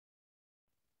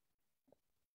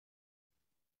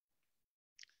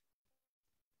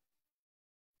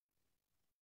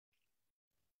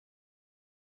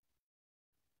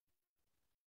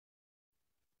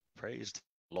Praise the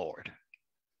Lord.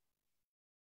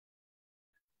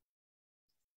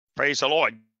 Praise the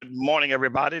Lord. Good morning,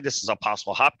 everybody. This is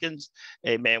Apostle Hopkins.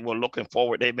 Amen. We're looking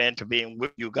forward, amen, to being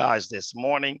with you guys this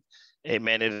morning.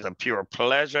 Amen. It is a pure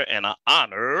pleasure and an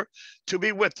honor to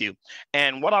be with you.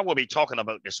 And what I will be talking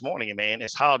about this morning, amen,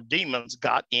 is how demons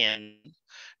got in.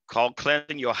 Called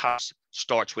cleansing your house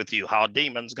starts with you. How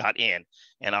demons got in.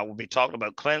 And I will be talking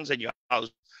about cleansing your house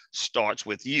starts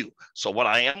with you. So what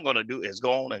I am going to do is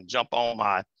go on and jump on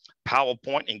my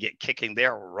PowerPoint and get kicking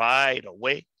there right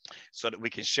away so that we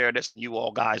can share this. You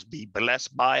all guys be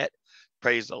blessed by it.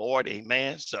 Praise the Lord.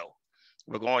 Amen. So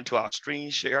we're going to our screen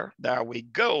share. There we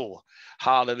go.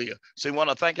 Hallelujah. So we want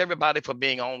to thank everybody for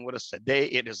being on with us today.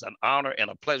 It is an honor and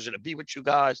a pleasure to be with you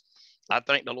guys. I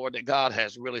thank the Lord that God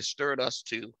has really stirred us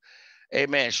to,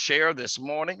 amen, share this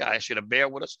morning. I ask you to bear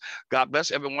with us. God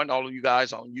bless everyone, all of you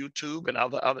guys on YouTube and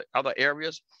other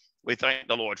areas. We thank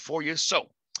the Lord for you. So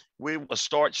we will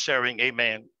start sharing,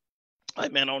 amen,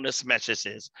 on this message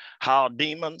is how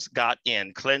demons got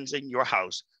in. Cleansing your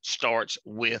house starts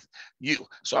with you.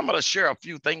 So I'm going to share a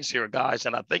few things here, guys,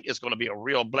 and I think it's going to be a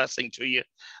real blessing to you.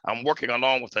 I'm working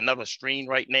along with another screen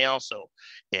right now. So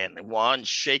in one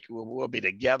shake, we will be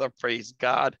together. Praise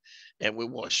God. And we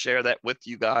will share that with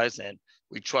you guys. And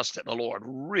we trust that the Lord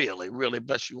really, really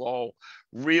bless you all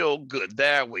real good.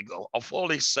 There we go. I'm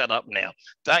fully set up now.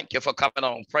 Thank you for coming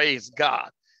on. Praise God.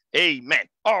 Amen.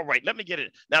 All right, let me get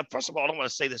it. Now, first of all, I want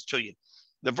to say this to you.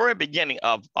 The very beginning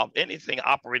of anything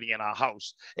operating in our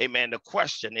house, amen, the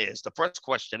first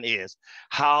question is,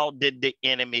 how did the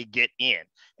enemy get in?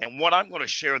 And what I'm going to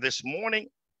share this morning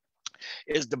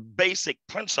is the basic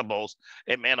principles,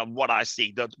 amen, of what I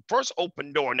see. The first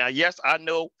open door. Now, yes, I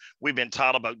know we've been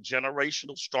taught about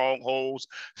generational strongholds,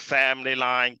 family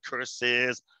line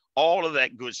curses, all of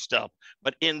that good stuff.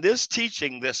 But in this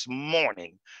teaching this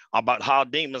morning about how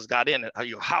demons got in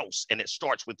your house, and it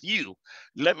starts with you,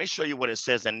 let me show you what it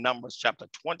says in Numbers chapter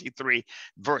 23,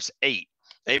 verse 8.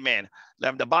 Amen.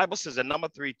 The Bible says in Number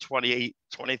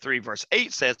 23, verse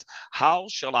 8 says, how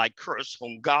shall I curse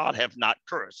whom God have not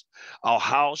cursed? Or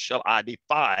how shall I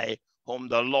defy whom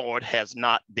the Lord has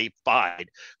not defied?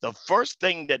 The first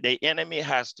thing that the enemy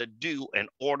has to do in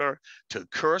order to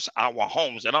curse our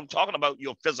homes, and I'm talking about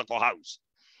your physical house,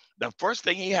 the first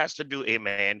thing he has to do,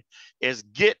 amen, is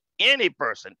get any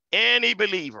person, any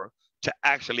believer to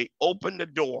actually open the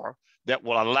door that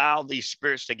will allow these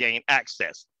spirits to gain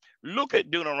access. Look at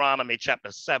Deuteronomy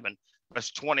chapter 7,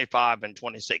 verse 25 and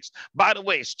 26. By the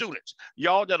way, students,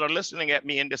 y'all that are listening at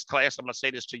me in this class, I'm going to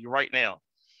say this to you right now.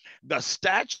 The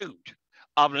statute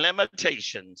of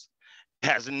limitations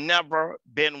has never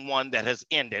been one that has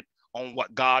ended on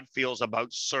what God feels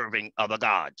about serving other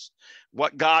gods.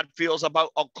 What God feels about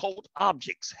occult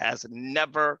objects has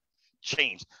never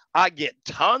changed. I get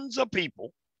tons of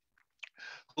people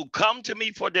who come to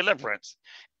me for deliverance,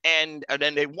 and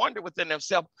then they wonder within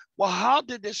themselves, well, how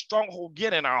did this stronghold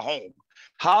get in our home?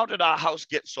 How did our house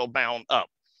get so bound up?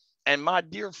 And my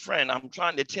dear friend, I'm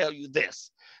trying to tell you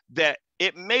this, that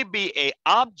it may be an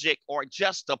object or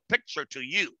just a picture to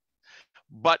you,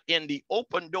 but in the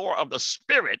open door of the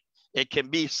spirit, it can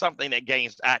be something that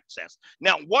gains access.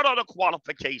 Now, what are the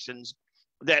qualifications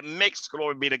that makes,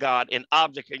 glory be to God, an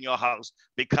object in your house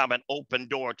become an open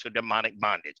door to demonic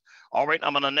bondage? All right,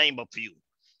 I'm going to name a few.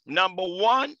 Number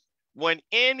one, when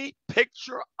any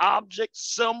picture, object,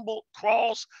 symbol,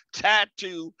 cross,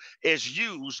 tattoo is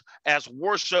used as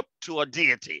worship to a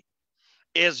deity,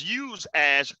 is used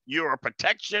as your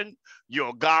protection,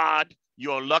 your God,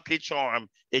 your lucky charm,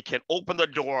 it can open the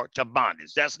door to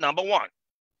bondage. That's number one.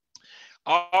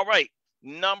 All right.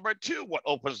 Number two, what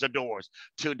opens the doors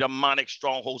to demonic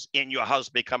strongholds in your house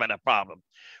becoming a problem?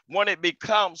 When it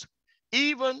becomes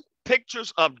even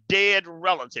pictures of dead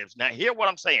relatives. Now, hear what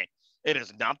I'm saying. It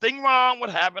is nothing wrong with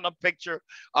having a picture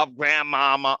of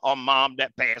grandmama or mom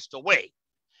that passed away.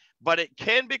 But it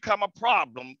can become a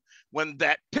problem when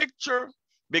that picture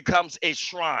becomes a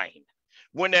shrine.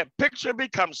 When that picture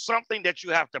becomes something that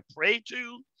you have to pray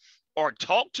to or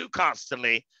talk to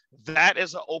constantly, that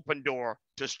is an open door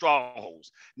to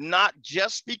strongholds. Not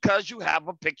just because you have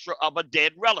a picture of a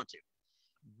dead relative,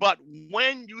 but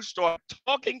when you start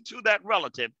talking to that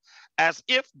relative as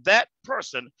if that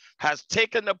person has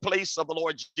taken the place of the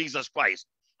Lord Jesus Christ.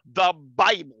 The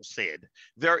Bible said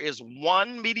there is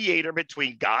one mediator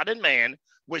between God and man,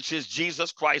 which is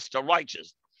Jesus Christ the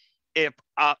righteous. If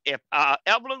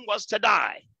Evelyn was to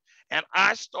die and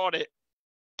I started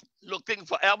looking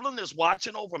for Evelyn is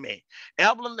watching over me.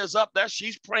 Evelyn is up there.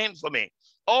 She's praying for me.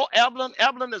 Oh, Evelyn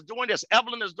is doing this.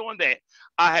 Evelyn is doing that.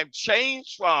 I have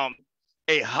changed from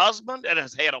a husband that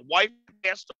has had a wife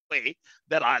passed away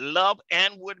that I love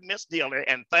and would miss dearly.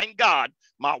 And thank God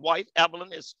my wife,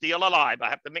 Evelyn, is still alive. I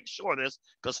have to make sure of this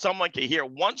because someone can hear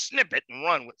one snippet and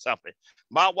run with something.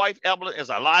 My wife, Evelyn, is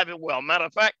alive and well. Matter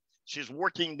of fact, she's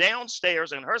working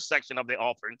downstairs in her section of the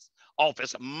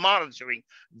office monitoring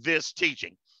this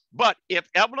teaching. But if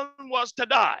Evelyn was to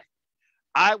die,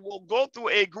 I will go through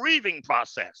a grieving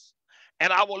process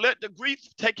and I will let the grief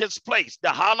take its place.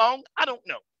 How long? I don't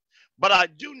know. But I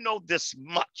do know this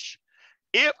much.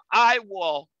 If I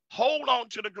will hold on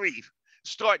to the grief,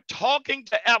 start talking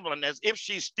to Evelyn as if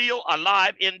she's still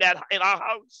alive in our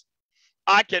house,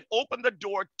 I can open the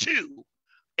door to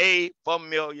a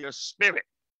familiar spirit.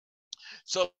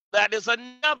 So that is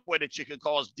another way that you can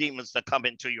cause demons to come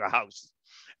into your house.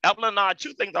 Evelyn and I,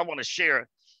 two things I want to share,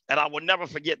 and I will never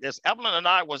forget this. Evelyn and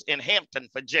I was in Hampton,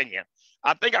 Virginia.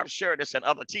 I think I've shared this in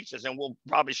other teachers, and we'll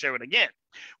probably share it again.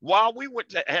 While we went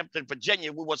to Hampton,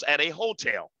 Virginia, we was at a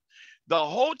hotel. The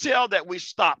hotel that we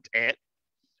stopped at,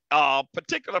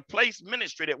 particular place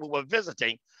ministry that we were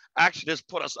visiting, actually just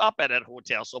put us up at that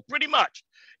hotel. So pretty much,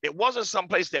 it wasn't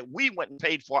someplace that we went and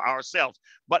paid for ourselves.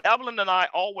 But Evelyn and I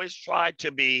always tried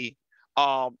to be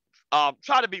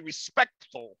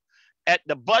respectful at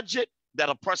the budget that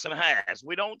a person has.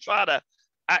 We don't try to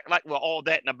act like we're all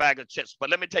that in a bag of chips. But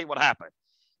let me tell you what happened.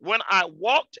 When I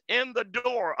walked in the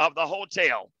door of the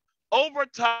hotel, over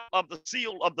top of the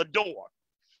seal of the door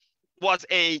was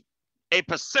a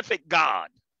Pacific god.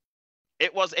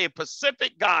 It was a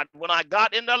Pacific god. When I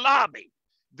got in the lobby,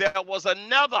 there was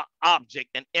another object,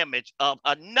 an image of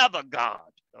another god,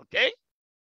 okay?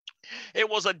 It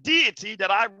was a deity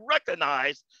that I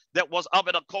recognized that was of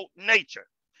an occult nature.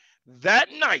 That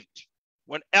night,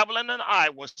 when Evelyn and I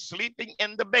were sleeping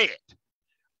in the bed,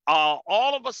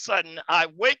 all of a sudden I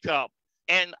wake up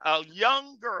and a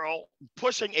young girl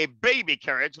pushing a baby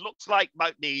carriage, looks like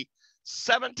about the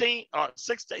 16th or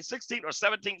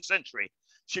 17th century.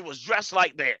 She was dressed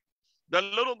like that. The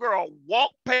little girl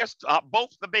walked past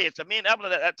both the beds. And me and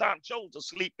Evelyn at that time chose to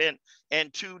sleep in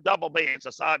two double beds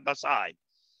side by side.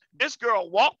 This girl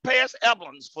walked past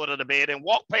Evelyn's foot of the bed and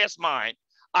walked past mine.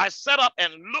 I sat up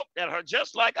and looked at her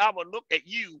just like I would look at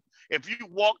you if you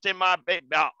walked in my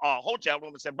hotel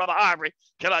room and said, Brother Ivory,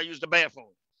 can I use the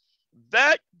bathroom?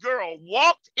 That girl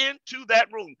walked into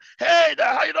that room. Hey,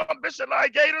 how you doing, Bishop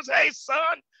Light Gators? Hey, son,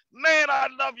 man, I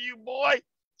love you, boy.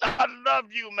 I love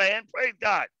you, man. Praise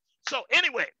God. So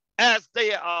anyway, as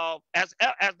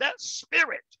that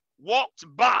spirit walked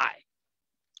by,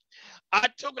 I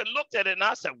took and looked at it and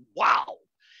I said, wow.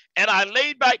 And I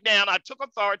laid back down. I took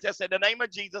authority. I said, in the name of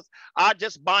Jesus, I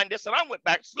just bind this. And I went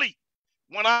back to sleep.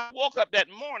 When I woke up that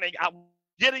morning, I was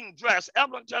getting dressed.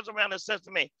 Evelyn turns around and says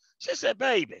to me, she said,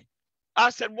 baby. I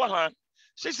said, what, hon?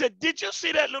 She said, did you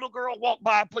see that little girl walk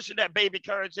by pushing that baby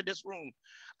carriage in this room?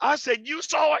 I said, you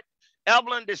saw it?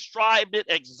 Evelyn described it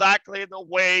exactly the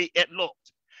way it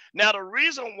looked. Now, the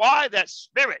reason why that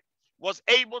spirit was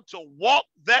able to walk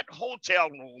that hotel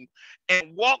room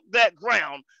and walk that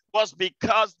ground was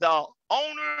because the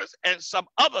owners and some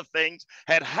other things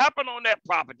had happened on that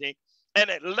property, and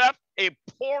it left a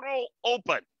portal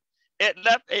open. It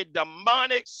left a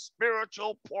demonic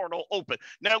spiritual portal open.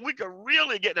 Now, we could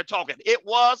really get to talking. It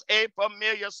was a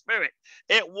familiar spirit.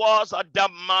 It was a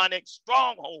demonic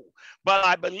stronghold. But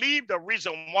I believe the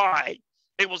reason why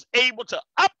it was able to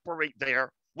operate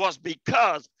there was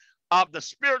because of the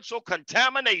spiritual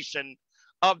contamination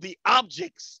of the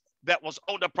objects that was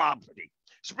on the property.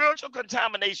 Spiritual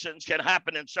contaminations can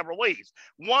happen in several ways.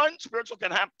 One, spiritual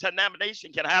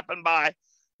contamination can happen by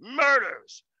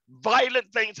murders, violent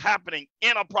things happening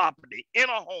in a property, in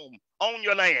a home, on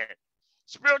your land.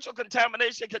 Spiritual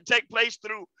contamination can take place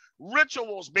through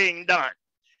rituals being done,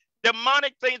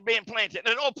 demonic things being planted.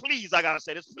 And oh, please, I got to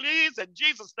say this. Please, in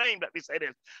Jesus' name, let me say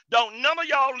this. Don't none of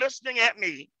y'all listening at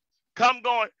me come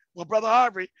going, well, Brother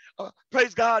Ivory,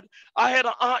 praise God, I had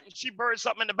an aunt and she buried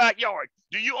something in the backyard.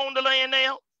 Do you own the land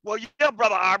now? Well, yeah,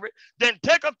 Brother Ivory. Then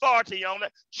take authority on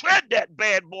it. Tread that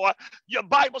bad boy. Your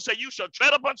Bible says you shall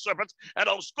tread upon serpents and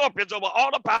on scorpions over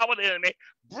all the power of the enemy.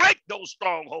 Break those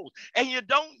strongholds. And you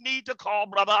don't need to call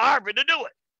Brother Ivory to do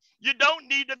it. You don't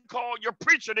need to call your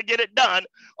preacher to get it done.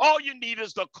 All you need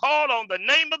is to call on the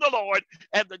name of the Lord,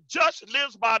 and the just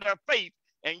lives by their faith,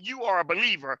 and you are a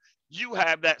believer. You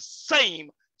have that same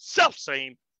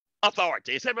self-same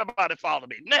authority. Is everybody follow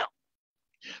me? Now,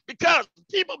 because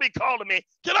people be calling me,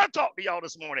 can I talk to y'all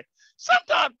this morning?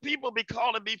 Sometimes people be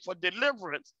calling me for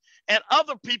deliverance, and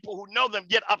other people who know them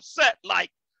get upset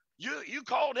like, you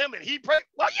called him and he prayed.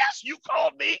 Well, yes, you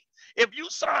called me. If you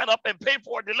sign up and pay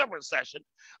for a deliverance session,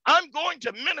 I'm going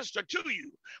to minister to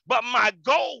you. But my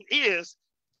goal is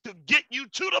to get you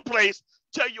to the place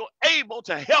till you're able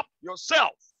to help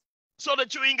yourself, so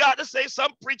that you ain't got to say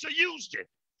some preacher used you.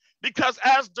 Because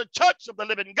as the church of the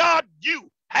living God,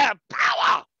 you have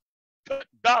power. Good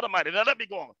God Almighty. Now let me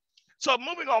go on. So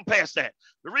moving on past that,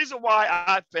 the reason why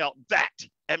I felt that,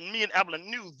 and me and Evelyn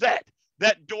knew that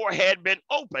that door had been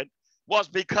opened, was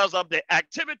because of the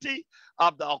activity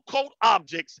of the occult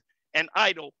objects and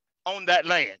idol on that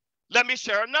land. Let me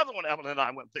share another one Evelyn and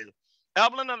I went through.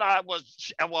 Evelyn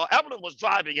was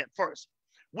driving at first.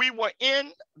 We were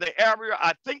in the area,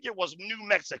 I think it was New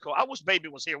Mexico. I wish baby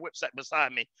was here, sat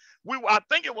beside me. I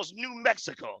think it was New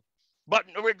Mexico. But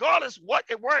regardless where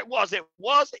it was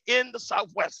in the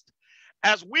Southwest.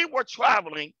 As we were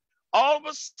traveling, all of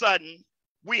a sudden,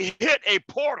 we hit a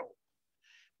portal.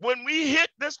 When we hit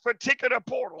this particular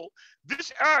portal,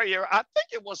 this area, I think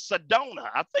it was Sedona.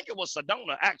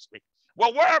 Actually.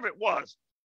 Well, wherever it was,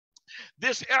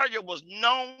 this area was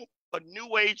known for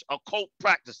New Age occult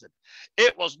practices.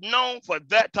 It was known for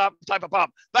that type of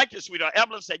problem. Thank you, sweetheart.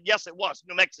 Evelyn said, yes, it was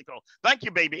New Mexico. Thank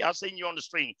you, baby. I've seen you on the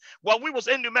screen. Well, we was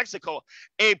in New Mexico.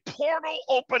 A portal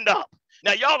opened up.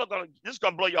 Now, this is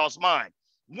going to blow y'all's mind.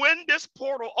 When this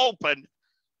portal opened,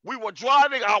 we were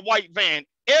driving our white van.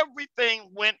 Everything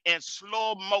went in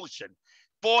slow motion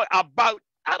for about,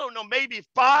 I don't know, maybe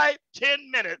 5-10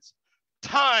 minutes,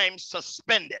 time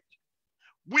suspended.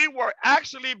 We were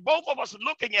actually, both of us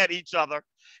looking at each other,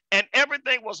 and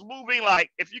everything was moving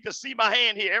like, if you can see my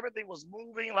hand here, everything was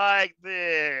moving like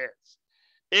this.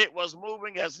 It was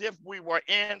moving as if we were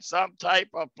in some type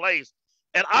of place.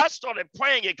 And I started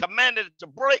praying and commanded it to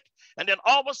break. And then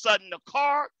all of a sudden, the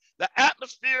car, the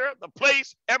atmosphere, the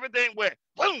place, everything went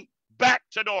boom, back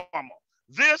to normal.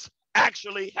 This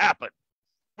actually happened.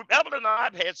 Evelyn and I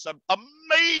have had some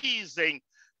amazing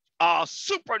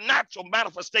supernatural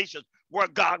manifestations where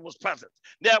God was present.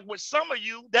 Now, with some of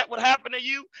you, that would happen to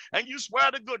you, and you swear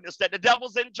to goodness that the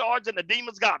devil's in charge and the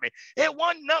demons got me. It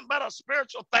wasn't nothing but a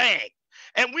spiritual thing.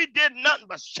 And we did nothing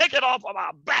but shake it off of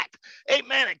our back.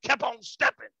 Amen. And kept on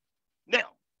stepping. Now,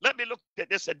 let me look at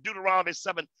this at Deuteronomy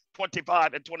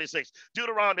 7:25 and 26.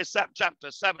 Deuteronomy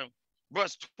chapter 7,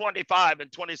 verse 25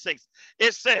 and 26.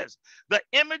 It says, the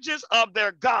images of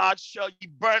their gods shall ye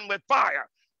burn with fire.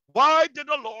 Why did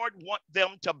the Lord want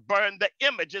them to burn the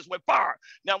images with fire?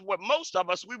 Now, with most of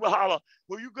us, we will holler,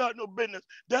 well, you got no business.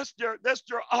 That's their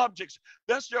objects.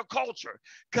 That's their culture.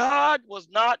 God was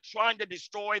not trying to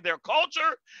destroy their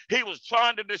culture. He was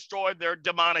trying to destroy their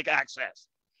demonic access.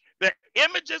 The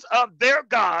images of their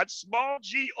gods, small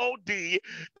G-O-D,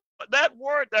 that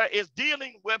word there is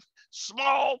dealing with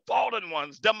small fallen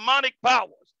ones, demonic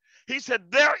powers. He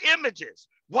said their images.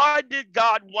 Why did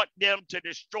God want them to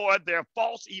destroy their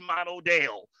false imano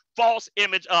Deo, false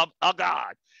image of a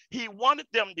God? He wanted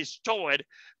them destroyed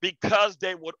because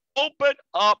they would open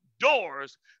up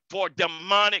doors for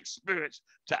demonic spirits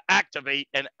to activate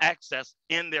and access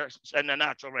in the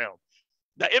natural realm.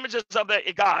 The images of the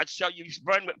God shall you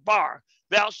burn with fire.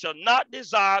 Thou shalt not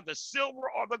desire the silver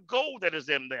or the gold that is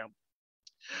in them,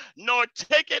 nor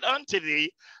take it unto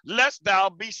thee, lest thou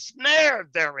be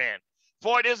snared therein.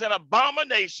 For it is an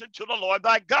abomination to the Lord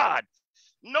thy God.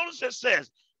 Notice it says,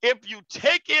 if you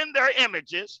take in their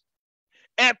images,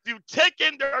 if you take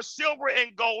in their silver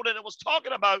and gold, and it was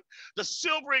talking about the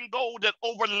silver and gold that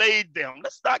overlaid them.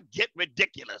 Let's not get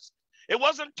ridiculous. It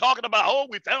wasn't talking about, oh,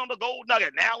 we found a gold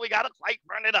nugget. Now we got to quite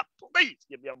burn it up. Please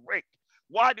give me a break.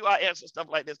 Why do I answer stuff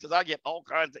like this? Because I get all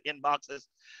kinds of inboxes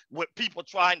with people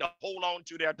trying to hold on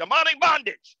to their demonic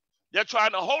bondage. They're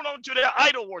trying to hold on to their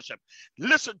idol worship.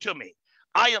 Listen to me.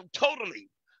 I am totally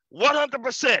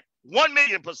 100%,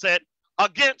 1,000,000%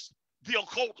 against the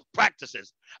occult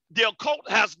practices. The occult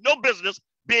has no business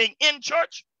being in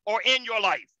church or in your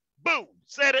life. Boom,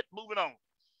 said it, moving on.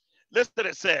 Listen,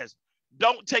 it says,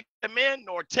 don't take them in,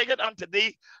 nor take it unto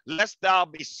thee, lest thou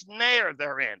be snared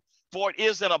therein. For it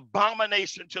is an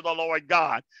abomination to the Lord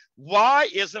God. Why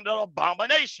isn't it an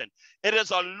abomination? It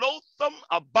is a loathsome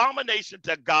abomination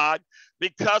to God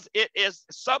because it is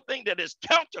something that is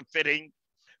counterfeiting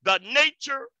the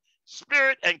nature,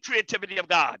 spirit, and creativity of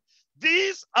God.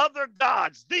 These other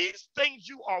gods, these things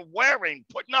you are wearing,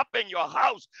 putting up in your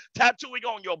house, tattooing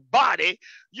on your body,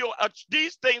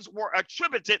 these things were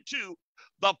attributed to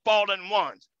the fallen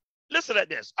ones. Listen to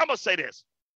this. I'm going to say this.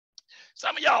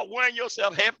 Some of y'all wearing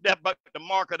yourself half that but the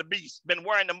mark of the beast. Been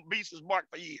wearing the beast's mark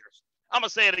for years. I'm going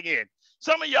to say it again.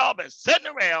 Some of y'all been sitting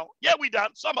around. Yeah, we done.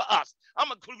 Some of us. I'm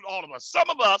going to include all of us. Some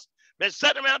of us been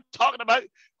sitting around talking about,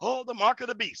 oh, the mark of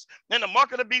the beast. And the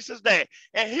mark of the beast is there.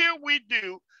 And here we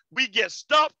do. We get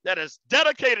stuff that is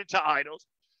dedicated to idols.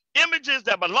 images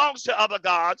that belongs to other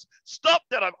gods, stuff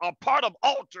that are part of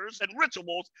altars and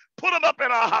rituals, put them up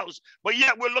in our house, but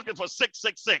yet we're looking for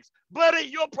 666. Buddy,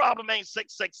 your problem ain't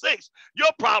 666.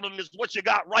 Your problem is what you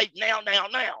got right now.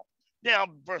 Now,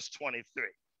 verse 23.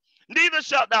 Neither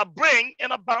shalt thou bring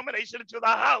an abomination into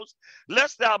thy house,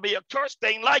 lest thou be a cursed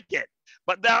thing like it.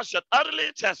 But thou shalt utterly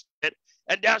detest it,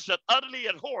 and thou shalt utterly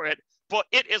abhor it, for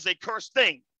it is a cursed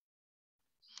thing.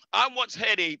 I once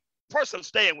had a person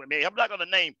staying with me. I'm not going to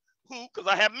name who,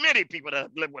 because I have many people that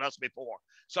have lived with us before.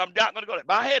 So I'm not going to go there.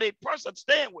 But I had a person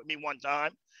staying with me one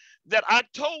time that I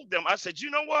told them, I said, you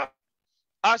know what?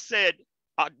 I said,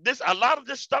 a lot of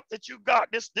this stuff that you got,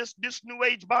 this new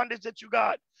age bondage that you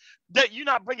got, that you're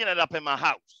not bringing it up in my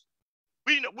house.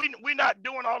 We're not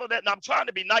doing all of that. And I'm trying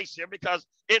to be nice here because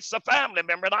it's a family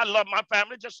member and I love my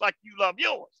family just like you love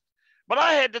yours. But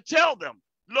I had to tell them,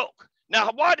 look, now,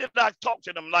 why did I talk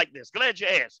to them like this? Glad you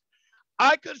asked.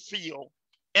 I could feel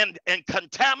and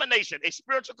contamination, a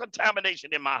spiritual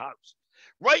contamination in my house.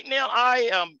 Right now, I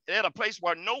am at a place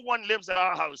where no one lives in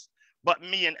our house but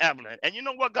me and Evelyn. And you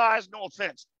know what, guys? No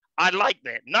offense. I like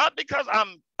that. Not because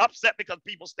I'm upset because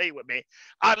people stay with me.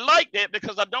 I like that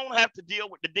because I don't have to deal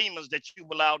with the demons that you've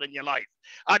allowed in your life.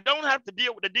 I don't have to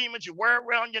deal with the demons you wear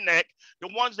around your neck, the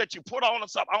ones that you put on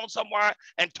somewhere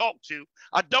and talk to.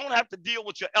 I don't have to deal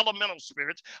with your elemental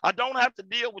spirits. I don't have to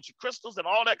deal with your crystals and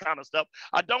all that kind of stuff.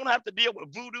 I don't have to deal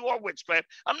with voodoo or witchcraft.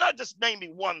 I'm not just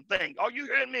naming one thing. Are you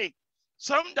hearing me?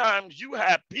 Sometimes you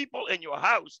have people in your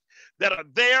house that are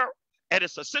there. And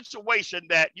it's a situation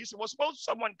that you said, well, suppose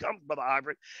someone comes, Brother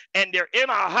Ivory, and they're in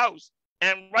our house,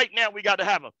 and right now we got to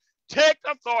have them. Take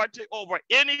authority over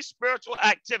any spiritual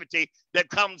activity that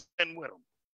comes in with them.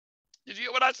 Did you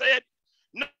hear what I said?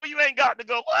 No, you ain't got to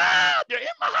go, they're in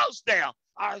my house now.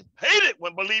 I hate it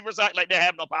when believers act like they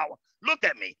have no power. Look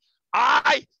at me.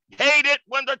 I hate it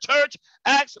when the church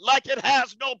acts like it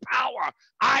has no power.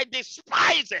 I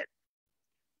despise it.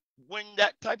 When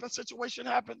that type of situation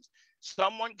happens,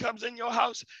 someone comes in your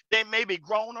house, they may be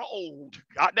grown or old.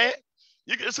 Got that?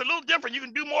 It's a little different. You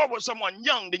can do more with someone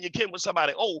young than you can with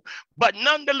somebody old. But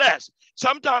nonetheless,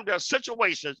 sometimes there are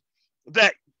situations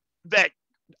that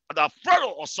the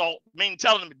frontal assault means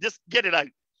telling them, just get it out.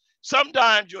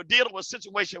 Sometimes you're dealing with a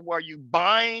situation where you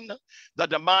bind the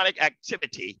demonic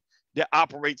activity that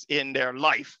operates in their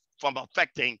life from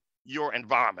affecting your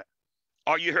environment.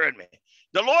 Are you hearing me?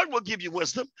 The Lord will give you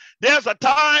wisdom. There's a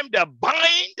time to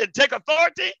bind and take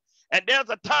authority, and there's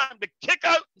a time to kick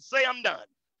out and say, I'm done.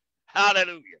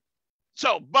 Hallelujah.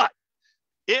 So, but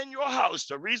in your house,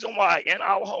 the reason why in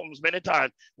our homes, many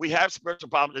times we have spiritual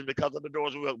problems is because of the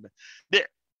doors we open.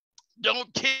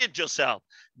 Don't kid yourself.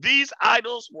 These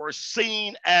idols were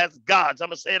seen as gods. I'm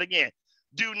going to say it again.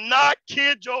 Do not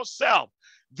kid yourself.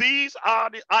 These are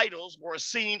the idols were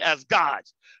seen as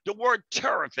gods. The word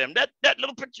teraphim, that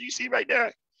little picture you see right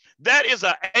there, that is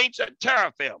an ancient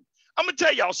teraphim. I'm gonna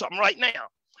tell y'all something right now.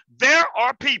 There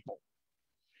are people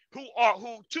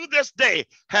who to this day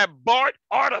have bought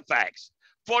artifacts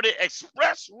for the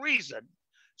express reason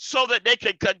so that they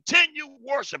can continue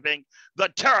worshiping the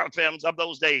teraphims of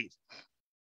those days.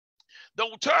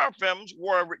 Those teraphims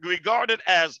were regarded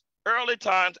as early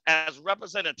times as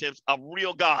representatives of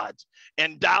real gods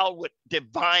endowed with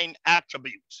divine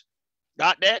attributes.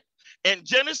 Got that? In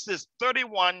Genesis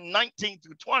 31, 19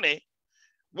 through 20,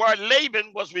 where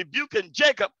Laban was rebuking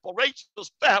Jacob for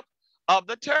Rachel's theft of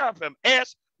the teraphim,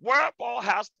 asked, wherefore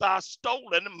hast thou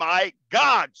stolen my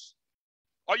gods?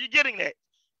 Are you getting that?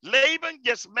 Laban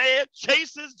gets mad,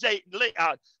 chases Jacob,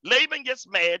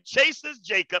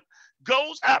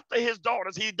 goes after his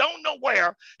daughters. He don't know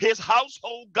where his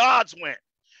household gods went.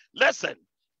 Listen,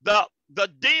 the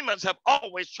demons have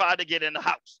always tried to get in the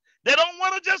house. They don't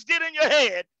want to just get in your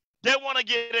head. They want to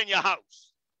get in your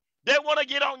house. They want to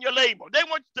get on your label. They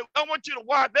want you to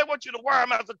wear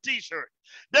them as a t-shirt.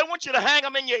 They want you to hang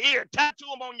them in your ear, tattoo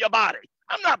them on your body.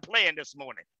 I'm not playing this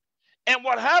morning. And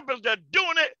what happens, they're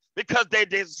doing it because they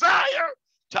desire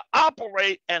to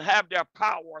operate and have their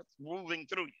power moving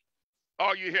through you.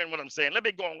 Are you hearing what I'm saying? Let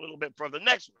me go on a little bit further.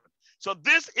 Next one. So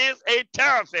this is a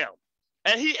teraphim.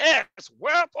 And he asks,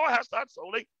 wherefore hast thou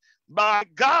stolen my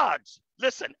gods?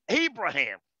 Listen,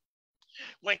 Abraham,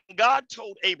 when God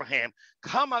told Abraham,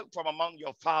 come out from among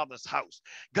your father's house,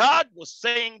 God was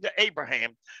saying to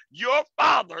Abraham, your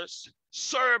fathers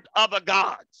served other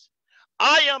gods.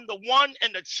 I am the one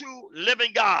and the true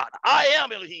living God. I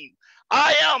am Elohim.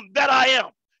 I am that I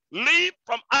am. Leave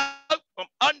from out from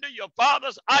under your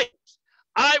father's idols.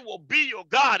 I will be your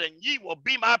God and ye will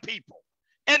be my people.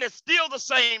 And it's still the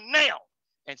same now.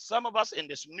 And some of us in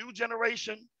this new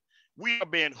generation, We are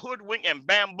being hoodwinked and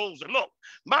bamboozled. Look,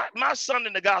 my son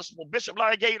in the gospel, Bishop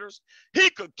Gators, he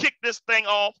could kick this thing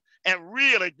off and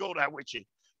really go there with you.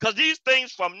 Because these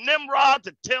things from Nimrod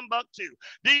to Timbuktu,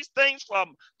 these things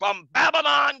from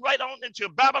Babylon right on into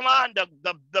Babylon,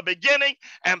 the beginning,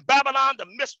 and Babylon, the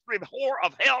mystery whore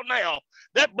of hell now,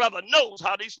 that brother knows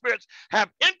how these spirits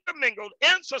have intermingled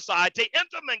in society,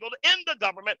 intermingled in the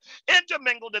government,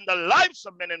 intermingled in the lives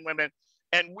of men and women,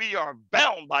 and we are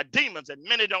bound by demons, and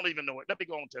many don't even know it. Let me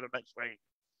go on to the next page.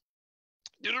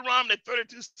 Deuteronomy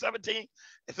 32:17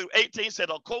 through 18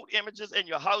 said, occult images in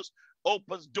your house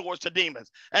opens doors to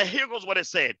demons. And here goes what it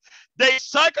said. They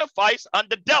sacrifice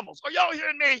unto devils. Are y'all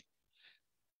hearing me?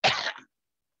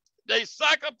 They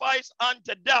sacrifice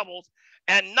unto devils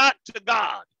and not to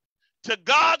God. To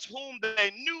gods whom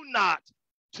they knew not.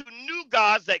 To new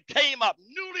gods that came up,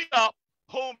 newly up,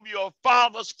 whom your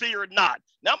fathers feared not.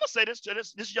 Now I'm going to say this to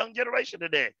this young generation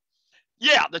today.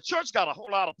 Yeah, the church got a whole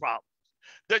lot of problems.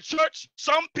 The church,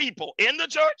 some people in the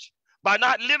church, by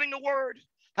not living the word,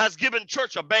 has given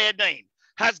church a bad name,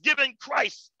 has given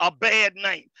Christ a bad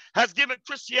name, has given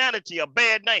Christianity a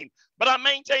bad name. But I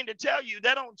maintain to tell you,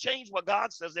 that don't change what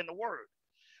God says in the word.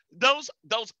 Those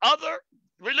other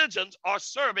religions are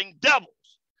serving devils.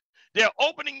 They're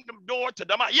opening the door to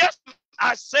them. Yes,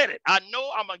 I said it. I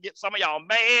know I'm going to get some of y'all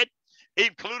mad,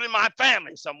 including my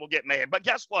family. Some will get mad. But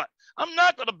guess what? I'm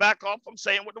not going to back off from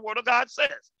saying what the word of God says.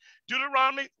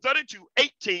 Deuteronomy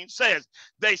 32:18 says,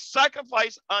 they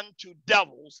sacrifice unto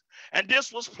devils, and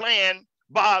this was planned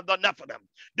by the Nephilim.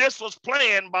 This was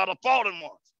planned by the fallen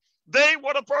ones. They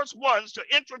were the first ones to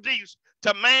introduce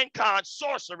to mankind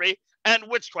sorcery and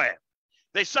witchcraft.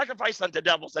 They sacrificed unto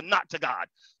devils and not to God,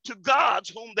 to gods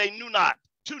whom they knew not,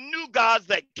 to new gods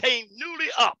that came newly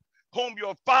up, whom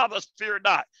your fathers feared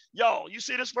not. Y'all, you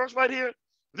see this verse right here?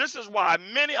 This is why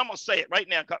many, I'm going to say it right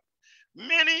now,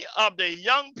 many of the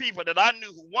young people that I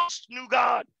knew who once knew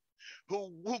God, who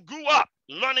grew up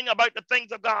learning about the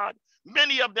things of God,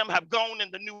 many of them have gone in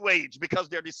the new age because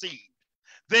they're deceived.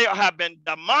 They have been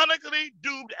demonically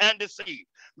duped and deceived.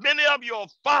 Many of your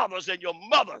fathers and your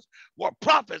mothers were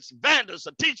prophets, evangelists,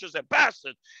 and teachers and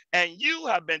pastors, and you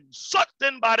have been sucked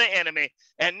in by the enemy,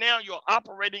 and now you're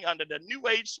operating under the new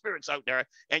age spirits out there,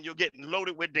 and you're getting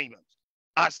loaded with demons.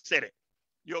 I said it.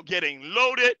 You're getting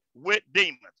loaded with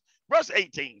demons. Verse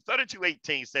 18,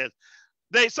 32:18 says,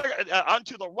 they say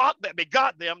unto the rock that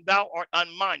begot them, thou art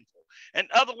unmindful. In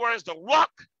other words, the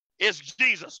rock is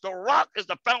Jesus. The rock is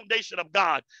the foundation of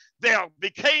God. They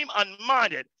became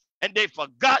unminded, and they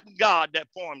forgotten God that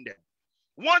formed them.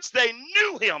 Once they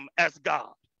knew him as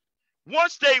God,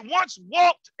 once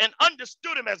walked and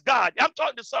understood him as God. I'm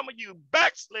talking to some of you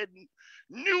backslidden,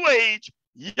 new age,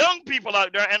 young people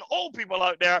out there and old people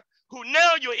out there who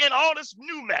now you're in all this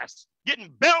new mess,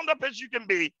 getting bound up as you can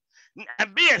be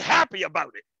and being happy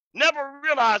about it, never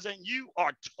realizing you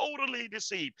are totally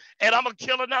deceived. And I'm going to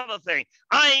kill another thing.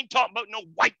 I ain't talking about no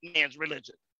white man's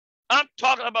religion. I'm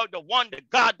talking about the one that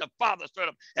God the Father set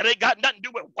up, and it got nothing to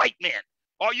do with white men.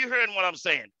 Are you hearing what I'm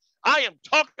saying? I am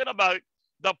talking about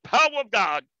the power of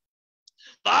God,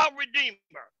 our Redeemer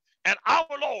and our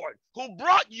Lord, who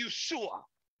brought Yeshua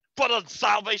for the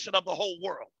salvation of the whole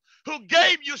world, who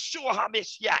gave Yeshua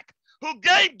HaMashiach, who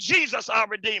gave Jesus our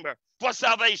Redeemer for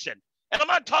salvation. And I'm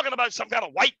not talking about some kind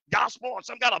of white gospel or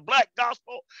some kind of black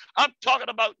gospel. I'm talking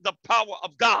about the power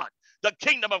of God, the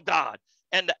kingdom of God,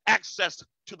 and the access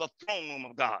to the throne room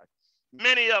of God.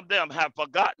 Many of them have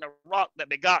forgotten the rock that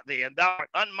begot thee, and thou art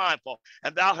unmindful,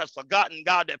 and thou hast forgotten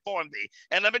God that formed thee.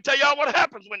 And let me tell y'all what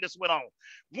happens when this went on.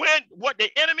 When what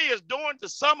the enemy is doing to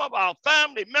some of our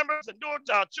family members and doing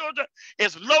to our children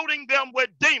is loading them with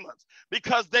demons,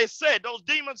 because those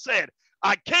demons said,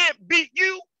 I can't beat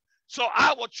you, so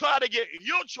I will try to get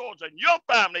your children, your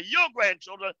family, your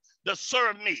grandchildren to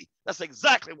serve me. That's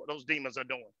exactly what those demons are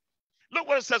doing. Look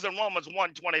what it says in Romans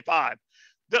 1:25.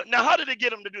 Now, how did they get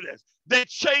them to do this? They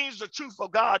changed the truth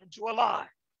of God into a lie.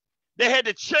 They had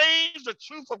to change the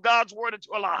truth of God's word into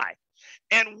a lie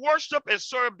and worship and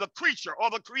serve the creature or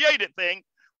the created thing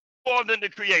more than the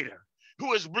creator,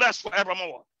 who is blessed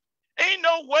forevermore. Ain't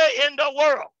no way in the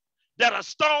world that a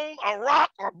stone, a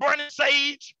rock, or burning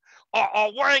sage,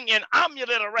 or wearing an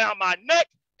amulet around my neck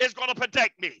is going to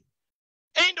protect me.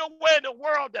 Ain't no way in the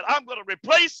world that I'm going to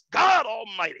replace God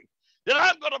Almighty, that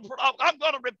I'm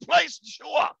going to replace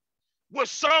Yeshua with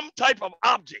some type of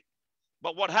object.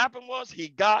 But what happened was he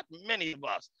got many of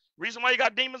us. Reason why you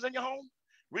got demons in your home?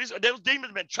 Those demons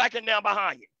have been tracking down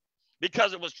behind you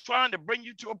because it was trying to bring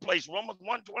you to a place, Romans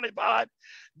 1:25,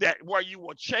 that where you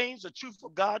will change the truth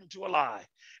of God into a lie,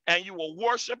 and you will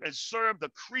worship and serve the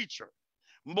creature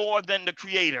more than the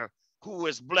creator, who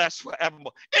is blessed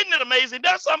forevermore. Isn't it amazing?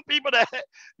 There's some people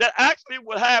that actually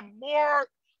would have more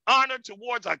honor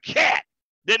towards a cat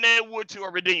than they would to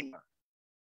a redeemer.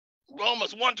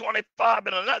 Romans 1:25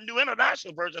 in a New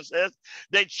International Version says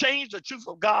they changed the truth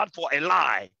of God for a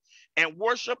lie and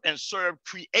worship and serve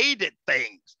created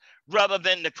things rather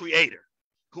than the creator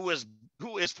who is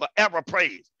forever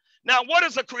praised. Now, what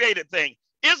is a created thing?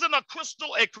 Isn't a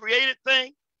crystal a created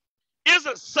thing?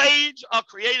 Isn't sage a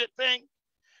created thing?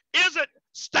 Isn't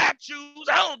statues?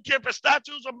 I don't care if it's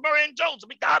statues of Murray and Jones. I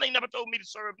mean, God ain't never told me to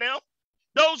serve them.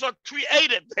 Those are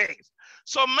created things.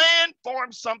 So man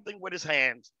formed something with his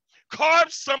hands,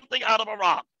 carved something out of a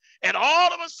rock, and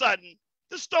all of a sudden,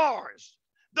 the stars,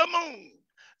 the moon,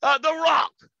 the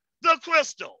rock, the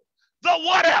crystal, the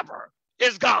whatever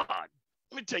is God.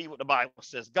 Let me tell you what the Bible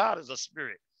says. God is a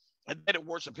spirit, and they that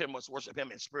worship him must worship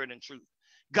him in spirit and truth.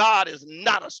 God is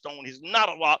not a stone. He's not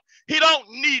a rock. He don't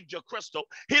need your crystal.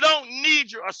 He don't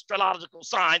need your astrological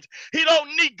signs.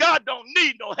 God don't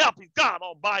need no help. He's God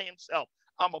all by himself.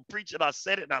 I'm a preacher. I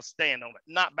said it and I stand on it,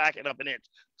 not backing up an inch.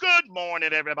 Good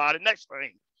morning, everybody. Next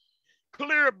thing.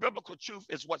 Clear biblical truth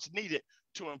is what's needed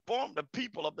to inform the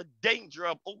people of the danger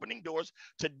of opening doors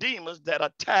to demons that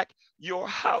attack your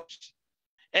house.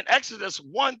 In Exodus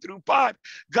 1-5,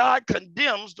 God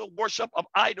condemns the worship of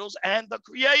idols and the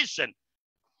creation.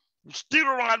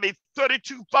 Deuteronomy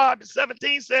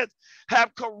 32:5-17 says,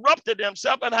 have corrupted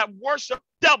themselves and have worshiped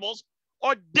devils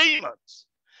or demons.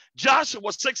 Joshua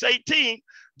 6:18,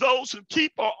 those who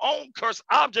keep or own cursed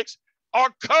objects are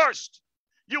cursed.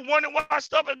 You wonder why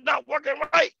stuff is not working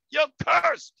right? You're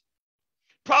cursed.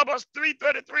 Proverbs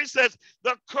 3:33 says,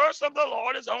 the curse of the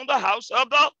Lord is on the house of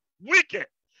the wicked.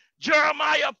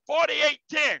 Jeremiah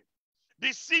 48:10,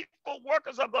 deceitful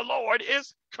workers of the Lord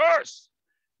is cursed.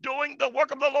 Doing the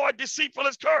work of the Lord deceitful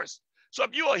is cursed. So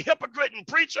if you're a hypocrite and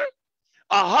preacher,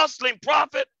 a hustling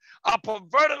prophet, a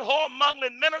perverted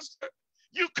whoremongering minister,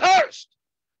 you cursed.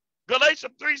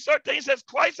 Galatians 3:13 says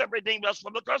Christ has redeemed us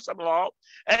from the curse of the law,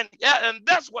 and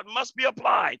that's what must be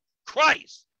applied.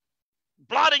 Christ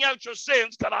blotting out your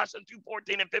sins. Colossians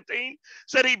 2:14-15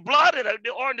 said he blotted out the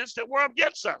ordinance that were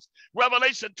against us.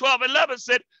 Revelation 12:11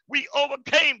 said we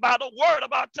overcame by the word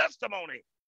of our testimony.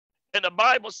 And the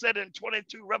Bible said in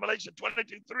Revelation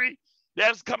 22:3,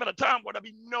 there's coming a time where there'll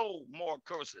be no more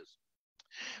curses.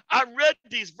 I read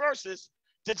these verses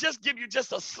to just give you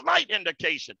just a slight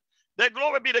indication that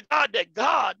glory be to God, that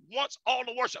God wants all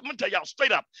the worship. I'm going to tell y'all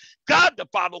straight up, God the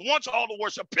Father wants all the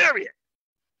worship, period.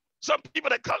 Some people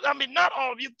that come, I mean, not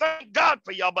all of you, thank God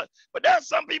for y'all, but there's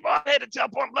some people I had to tell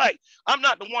point blank, I'm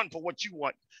not the one for what you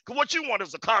want. Because what you want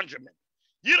is a conjurement.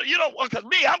 You don't want, because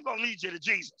me, I'm going to lead you to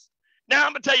Jesus. Now,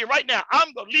 I'm going to tell you right now,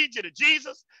 I'm going to lead you to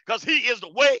Jesus because he is the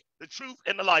way, the truth,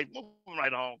 and the life. Moving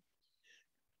right on.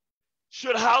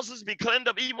 Should houses be cleansed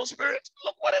of evil spirits?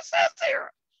 Look what it says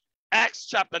here. Acts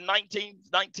chapter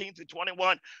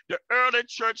 19-21. The early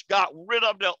church got rid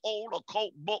of their old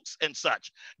occult books and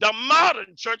such. The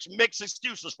modern church makes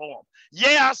excuses for them.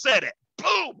 Yeah, I said it.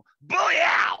 Boom,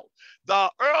 booyah.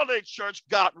 The early church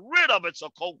got rid of its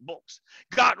occult books,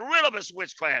 got rid of its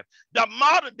witchcraft. The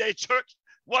modern day church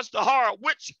wants to hire a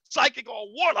witch, psychic, or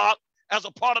warlock as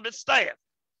a part of its staff.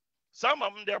 Some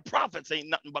of them, their prophets ain't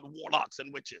nothing but warlocks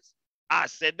and witches. I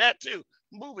said that too.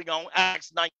 Moving on,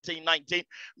 Acts 19:19.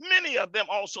 Many of them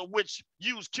also which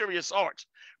used curious arts,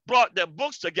 brought their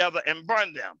books together and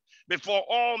burned them before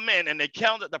all men, and they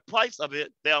counted the price of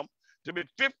them to be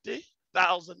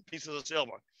 50,000 pieces of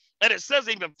silver. And it says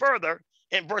even further,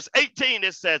 in verse 18,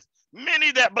 it says,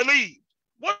 many that believed.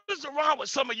 What is wrong with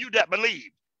some of you that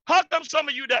believe? How come some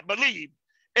of you that believe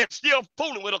and still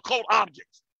fooling with occult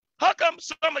objects? How come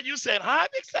some of you saying, I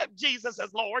accept Jesus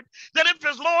as Lord? Then if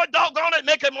it's Lord, doggone it,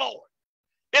 make him Lord.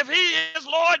 If he is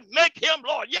Lord, make him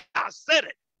Lord. Yeah, I said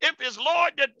it. If it's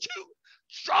Lord, then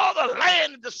draw the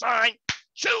land and the sign.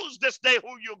 Choose this day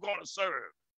who you're going to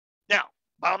serve. Now,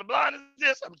 bottom line is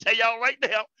this. I'm going to tell y'all right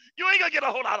now, you ain't going to get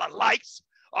a whole lot of likes,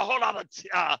 a whole lot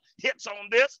of hits on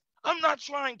this. I'm not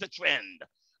trying to trend.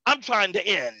 I'm trying to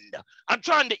end. I'm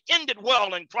trying to end it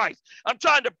well in Christ. I'm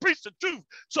trying to preach the truth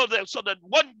so that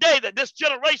one day that this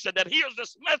generation that hears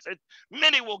this message,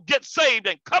 many will get saved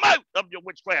and come out of your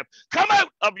witchcraft, come out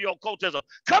of your occultism,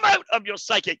 come out of your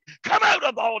psychic, come out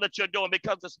of all that you're doing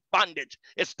because it's bondage,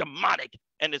 it's demonic,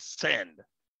 and it's sin.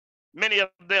 Many of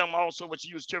them also which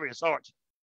use curious arts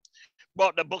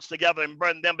brought the books together and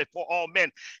burned them before all men,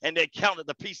 and they counted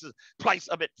the pieces, price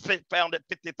of it, found it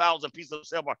 50,000 pieces of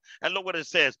silver. And look what it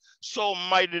says. So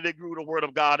mightily grew the word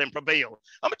of God and prevailed.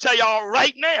 I'm going to tell y'all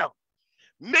right now,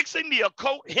 mixing the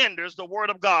occult hinders the word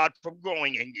of God from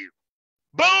growing in you.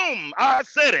 Boom, I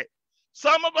said it.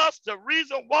 Some of us, the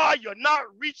reason why you're not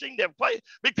reaching their place,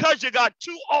 because you got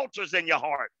two altars in your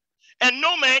heart. And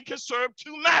no man can serve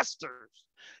two masters.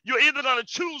 You're either going to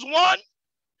choose one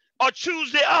or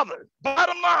choose the other.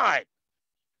 Bottom line,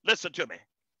 listen to me.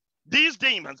 These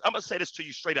demons, I'm going to say this to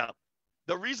you straight up.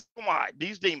 The reason why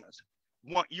these demons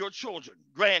want your children,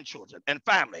 grandchildren, and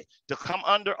family to come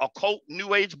under occult,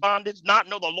 new age bondage, not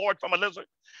know the Lord from a lizard,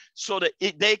 so that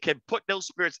they can put those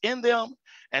spirits in them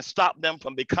and stop them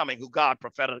from becoming who God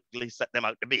prophetically set them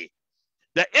out to be.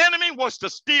 The enemy wants to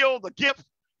steal the gift,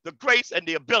 the grace, and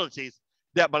the abilities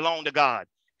that belong to God.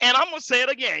 And I'm going to say it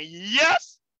again.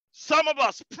 Yes, some of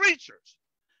us preachers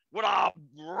with our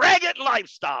ragged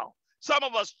lifestyle, some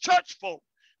of us church folk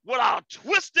with our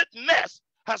twisted mess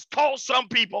has caused some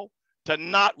people to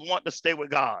not want to stay with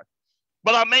God.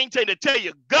 But I maintain to tell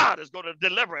you, God is going to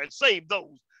deliver and save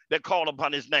those that call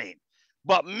upon his name.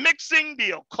 But mixing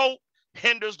the occult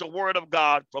hinders the word of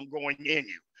God from growing in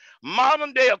you.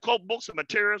 Modern day occult books and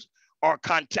materials are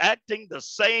contacting the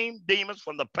same demons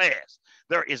from the past.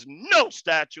 There is no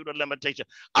statute of limitation.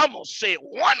 I'm going to say it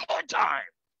one more time.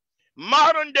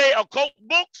 Modern day occult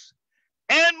books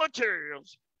and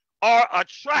materials are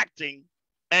attracting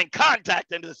and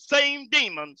contacting the same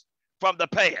demons from the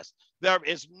past. There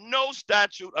is no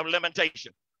statute of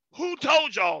limitation. Who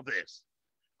told y'all this?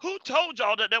 Who told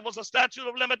y'all that there was a statute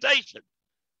of limitation?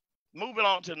 Moving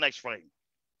on to the next frame.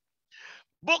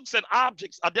 Books and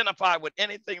objects identified with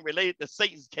anything related to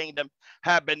Satan's kingdom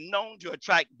have been known to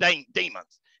attract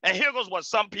demons. And here goes what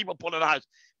some people put in out.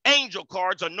 Angel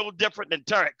cards are no different than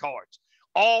tarot cards.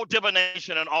 All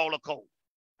divination and all occult.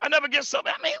 I never get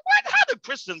something. I mean, how do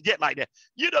Christians get like that?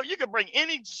 You know, you can bring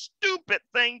any stupid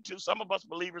thing to some of us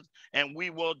believers and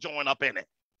we will join up in it.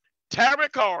 Tarot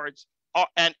cards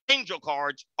and angel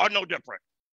cards are no different.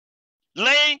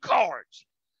 Laying cards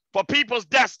for people's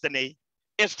destiny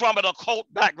is from an occult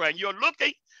background. You're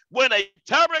looking, when a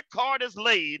tarot card is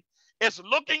laid, it's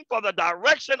looking for the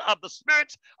direction of the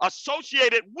spirits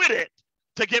associated with it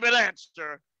to give an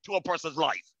answer to a person's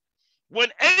life. When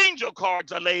angel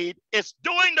cards are laid, it's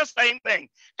doing the same thing.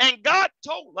 And God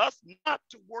told us not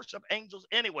to worship angels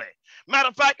anyway. Matter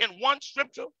of fact, in one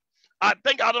scripture, I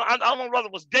don't know whether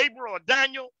it was Gabriel or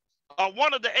Daniel,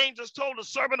 one of the angels told the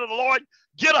servant of the Lord,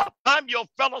 get up, I'm your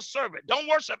fellow servant. Don't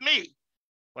worship me.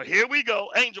 But here we go,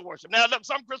 angel worship. Now, look,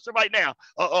 some Christians right now,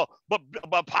 but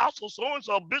apostle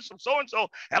so-and-so, bishop so-and-so,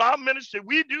 and our ministry,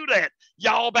 we do that.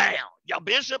 Y'all bound. Y'all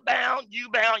bishop bound, you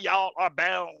bound, y'all are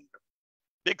bound.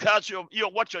 Because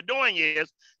what you're doing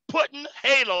is putting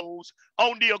halos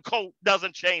on the occult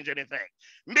doesn't change anything.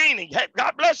 Meaning, hey,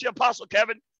 God bless you, Apostle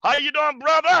Kevin. How you doing,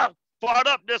 brother? Fired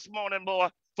up this morning, boy.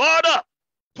 Fired up.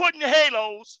 Putting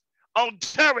halos on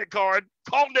tarot card,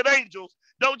 calling it angels,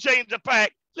 don't change the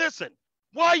fact. Listen,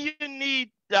 why you need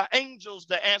the angels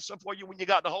to answer for you when you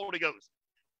got the Holy Ghost?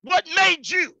 What made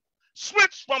you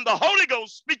switch from the Holy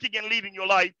Ghost speaking and leading your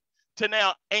life to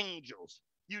now angels?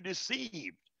 You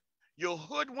deceived. You're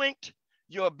hoodwinked.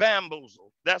 You're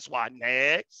bamboozled. That's why.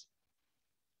 Next.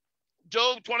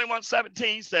 Job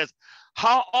 21:17 says,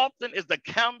 how often is the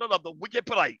candle of the wicked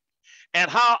put out,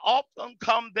 and how often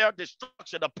come their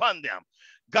destruction upon them?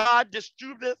 God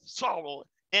distributeth sorrow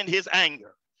in his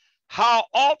anger. How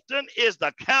often is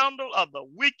the candle of the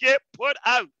wicked put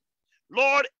out?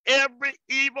 Lord, every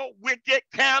evil, wicked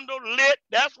candle lit.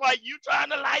 That's why you trying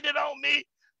to light it on me.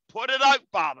 Put it out,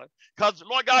 Father, because,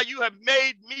 Lord God, you have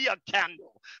made me a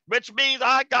candle, which means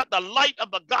I got the light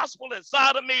of the gospel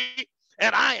inside of me,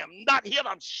 and I am not here.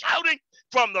 I'm shouting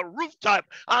from the rooftop.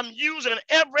 I'm using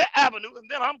every avenue, and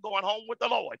then I'm going home with the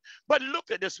Lord. But look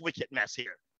at this wicked mess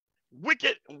here.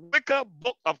 Wicca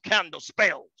book of candle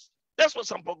spells. That's what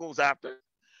some people goes after.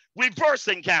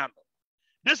 Reversing candle.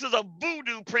 This is a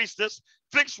voodoo priestess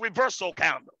fixed reversal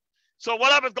candle. So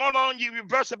whatever's going on, you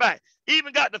reverse it back.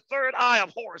 Even got the third eye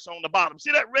of Horus on the bottom.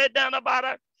 See that red down about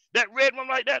there? That red one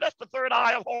right there? That's the third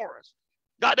eye of Horus.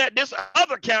 Got that? This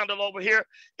other candle over here,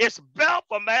 it's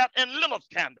Baphomet and Lilith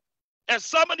candle. And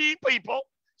some of these people,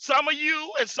 some of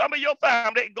you and some of your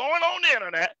family going on the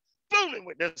internet, fooling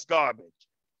with this garbage.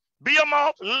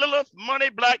 Behemoth, Lilith, money,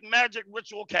 black magic,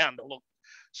 ritual candle. Look,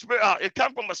 it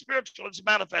comes from a spiritualist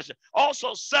manifestation.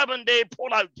 Also, 7-day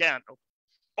pull-out candle.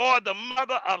 Or the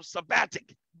mother of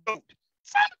sabbatic goat.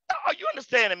 Are you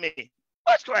understanding me?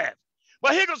 Witchcraft.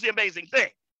 Well, here goes the amazing thing.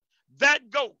 That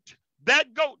goat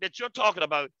that you're talking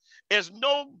about is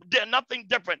nothing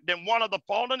different than one of the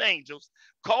fallen angels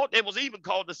it was even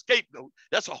called the scapegoat.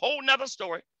 That's a whole nother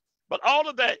story. But all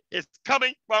of that is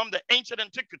coming from the ancient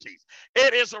antiquities.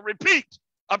 It is a repeat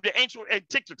of the ancient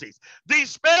antiquities.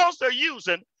 These spells they're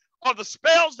using are the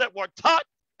spells that were taught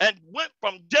and went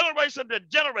from generation to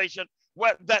generation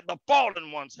that the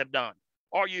fallen ones have done.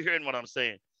 Are you hearing what I'm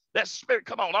saying? That spirit,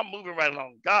 come on, I'm moving right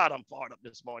along. God, I'm fired up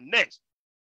this morning. Next,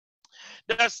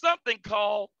 there's something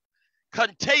called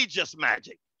contagious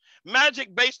magic.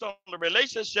 Magic based on the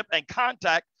relationship and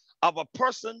contact of a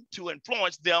person to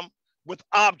influence them with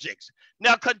objects.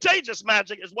 Now, contagious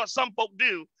magic is what some folk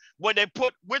do when they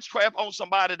put witchcraft on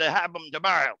somebody to have them to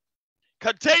marry.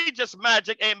 Contagious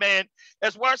magic, amen,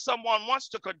 is where someone wants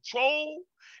to control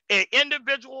an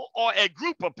individual or a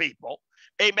group of people,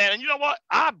 amen. And you know what?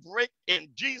 I break in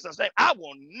Jesus' name. I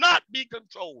will not be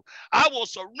controlled. I will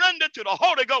surrender to the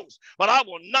Holy Ghost, but I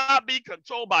will not be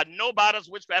controlled by nobody's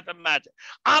witchcraft and magic.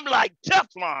 I'm like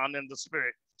Teflon in the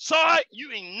spirit. Sorry,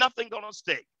 you ain't nothing gonna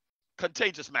stick.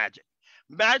 Contagious magic.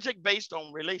 Magic based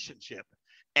on relationship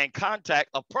and contact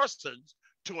of persons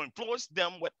to influence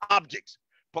them with objects,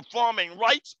 performing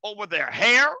rites over their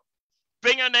hair,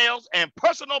 fingernails, and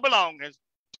personal belongings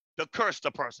to curse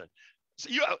the person. So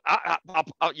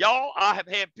y'all, I have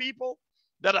had people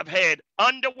that have had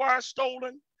underwear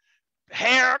stolen,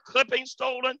 hair clippings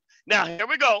stolen. Now, here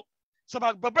we go.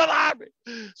 Somebody, but Brother Ivory,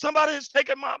 somebody has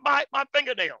taken my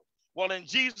fingernail. Well, in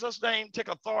Jesus' name, take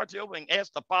authority over and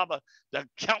ask the Father to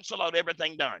counsel out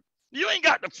everything done. You ain't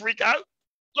got to freak out.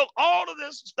 Look, all of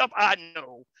this stuff I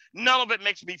know, none of it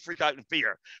makes me freak out in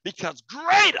fear, because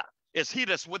greater is he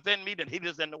that's within me than he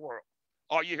that's in the world.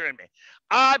 Are you hearing me?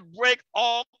 I break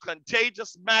all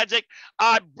contagious magic.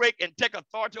 I break and take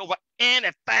authority over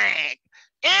anything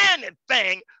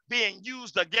being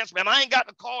used against me. And I ain't got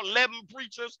to call 11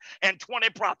 preachers and 20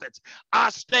 prophets. I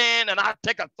stand and I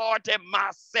take authority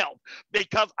myself,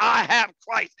 because I have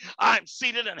Christ. I'm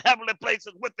seated in heavenly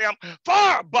places with them,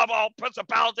 far above all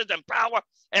principalities and power,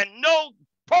 and no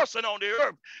person on the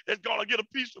earth is going to get a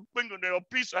piece of fingernail, a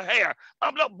piece of hair.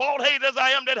 I'm not bald headed as I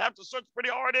am. They'd have to search pretty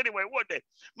hard anyway, wouldn't they?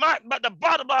 But the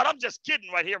bottom line, I'm just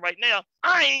kidding right here, right now.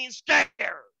 I ain't scared.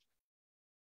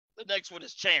 The next one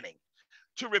is chanting.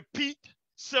 To repeat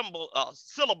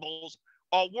syllables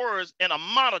or words in a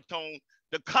monotone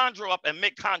to conjure up and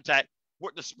make contact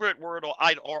with the spirit word or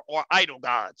idol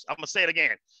gods. I'm going to say it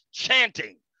again.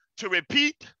 Chanting. To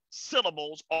repeat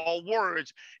syllables or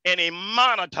words in a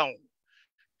monotone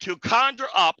to conjure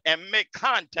up and make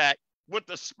contact with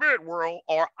the spirit world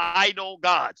or idol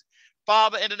gods.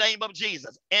 Father, in the name of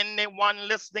Jesus, anyone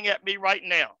listening at me right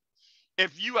now,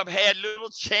 if you have had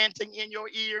little chanting in your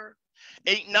ear,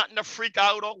 ain't nothing to freak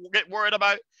out or get worried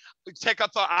about. Take a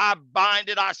thought. I bind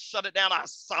it. I shut it down. I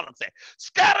silence it.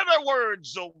 Scatter their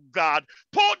words, oh God.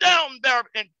 Pull down their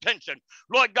intention.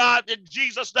 Lord God, in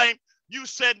Jesus' name, you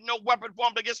said no weapon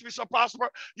formed against me shall prosper.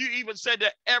 You even said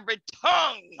that every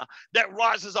tongue that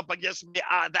rises up against me,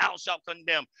 thou shalt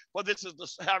condemn. For this is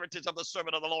the heritage of the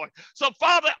servant of the Lord. So,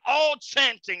 Father, all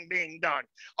chanting being done,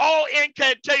 all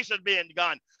incantation being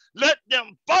done, let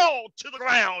them fall to the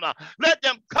ground. Let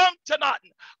them come to naught.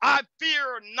 I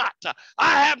fear not.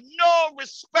 I have no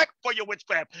respect for your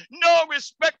witchcraft, no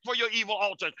respect for your evil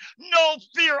altars, no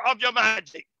fear of your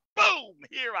magic. Boom,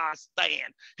 here I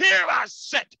stand. Here I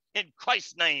sit in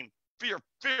Christ's name,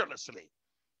 fearlessly.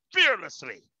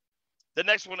 The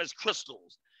next one is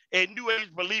crystals. A New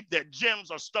Age belief that gems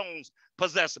or stones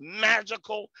possess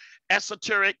magical,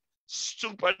 esoteric,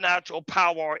 supernatural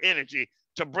power or energy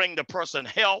to bring the person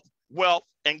health, wealth,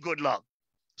 and good luck.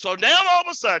 So now all of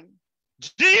a sudden,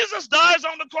 Jesus dies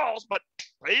on the cross, but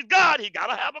praise God, he got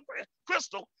to have a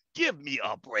crystal. Give me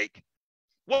a break.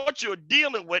 What you're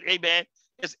dealing with, amen,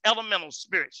 is elemental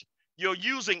spirits. You're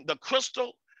using the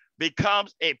crystal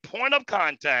becomes a point of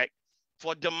contact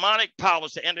for demonic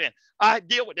powers to enter in. I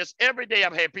deal with this every day.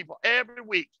 I've had people every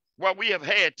week where we have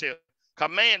had to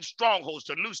command strongholds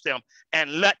to loose them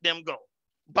and let them go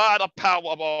by the power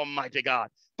of Almighty God.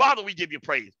 Father, we give you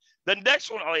praise. The next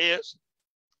one is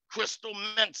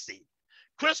crystalmancy.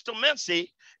 Crystalmancy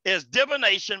is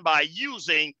divination by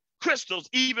using crystals,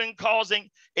 even causing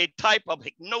a type of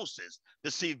hypnosis to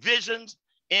see visions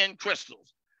in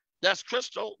crystals. That's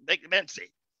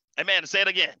crystalmancy. Amen. Say it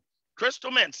again.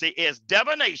 Crystalmancy is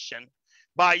divination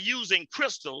by using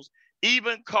crystals,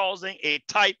 even causing a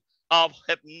type of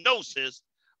hypnosis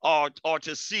or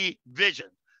to see vision.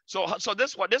 So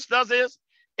this what this does is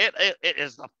it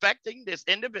is affecting these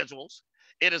individuals.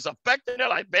 It is affecting their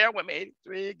life. Bear with me.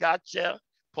 83, gotcha.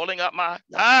 Pulling up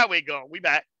there we go. We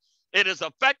back. It is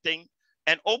affecting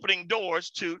and opening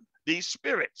doors to these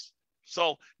spirits.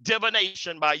 So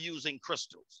divination by using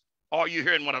crystals. Are you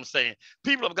hearing what I'm saying?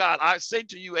 People of God, I say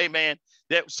to you, amen,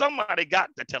 that somebody got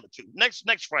to tell it to you.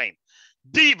 Next frame.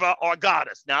 Diva or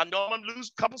goddess. Now, I know I'm going to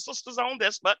lose a couple sisters on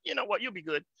this, but you know what? You'll be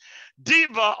good.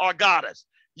 Diva or goddess.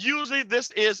 Usually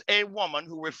this is a woman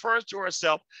who refers to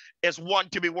herself as one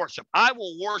to be worshiped. I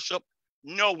will worship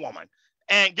no woman.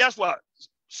 And guess what?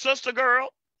 Sister girl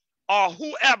or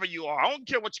whoever you are, I don't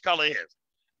care what your color is.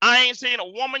 I ain't seen a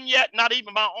woman yet, not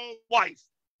even my own wife,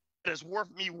 that is worth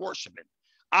me worshiping.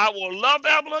 I will love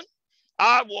Evelyn.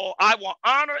 I will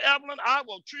honor Evelyn. I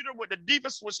will treat her with the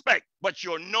deepest respect. But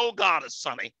you're no goddess,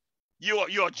 Sonny.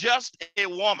 You're just a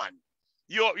woman.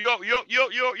 You're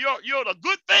the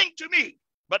good thing to me.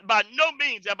 But by no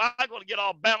means am I going to get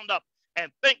all bound up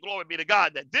and think, glory be to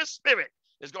God, that this spirit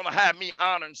is going to have me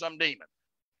honoring some demon.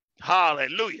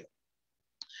 Hallelujah.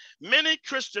 Many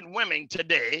Christian women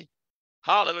today,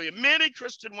 hallelujah, many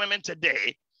Christian women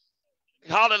today,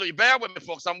 hallelujah, bear with me,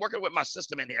 folks. I'm working with my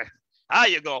system in here. There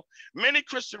you go. Many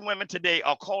Christian women today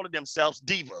are calling themselves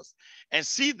divas and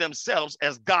see themselves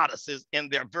as goddesses in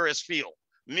their various fields: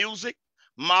 music,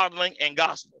 modeling, and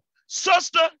gospel.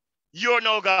 Sister, you're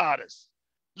no goddess.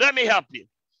 Let me help you.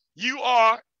 You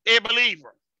are a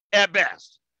believer at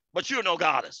best, but you're no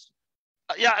goddess.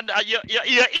 You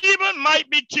even might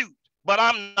be cute, but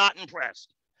I'm not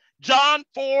impressed. John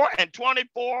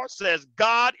 4:24 says,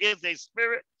 God is a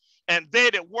spirit, and they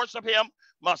that worship him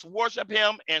must worship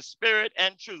him in spirit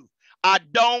and truth. I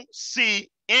don't see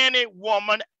any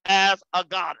woman as a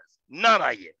goddess. None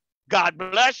of you. God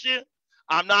bless you.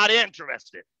 I'm not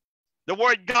interested. The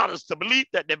word goddess, to believe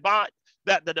that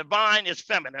the divine is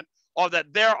feminine, or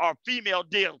that there are female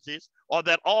deities, or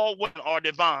that all women are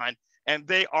divine and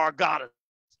they are goddesses.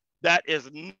 That is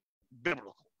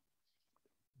biblical.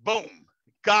 Boom.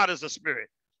 God is a spirit.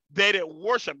 They that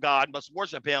worship God must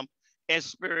worship him in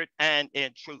spirit and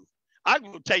in truth. I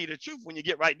will tell you the truth when you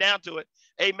get right down to it.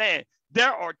 Amen.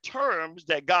 There are terms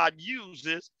that God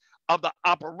uses of the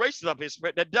operation of his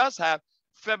spirit that does have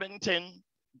feminine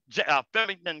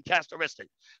characteristics.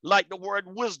 Like the word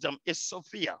wisdom is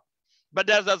Sophia, but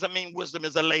that doesn't mean wisdom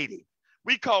is a lady.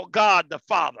 We call God the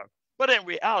Father, but in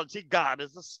reality, God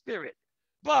is a spirit.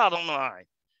 Bottom line.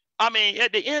 I mean,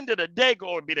 at the end of the day,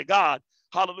 glory be to God,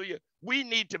 hallelujah, we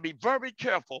need to be very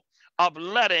careful of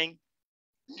letting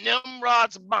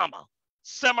Nimrod's mama,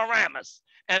 Semiramis,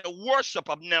 and the worship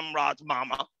of Nimrod's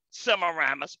mama,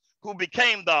 Semiramis, who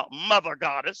became the mother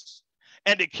goddess,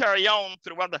 and to carry on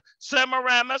through other.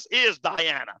 Semiramis is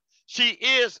Diana. She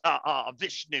is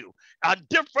Vishnu, a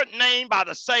different name by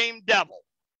the same devil.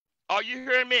 Are you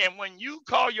hearing me? And when you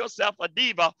call yourself a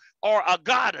diva or a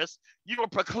goddess, you are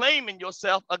proclaiming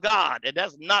yourself a god. And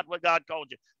that's not what God called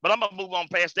you. But I'm going to move on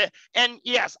past that. And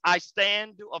yes, I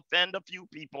stand to offend a few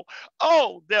people.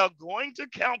 Oh, they're going to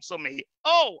counsel me.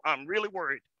 Oh, I'm really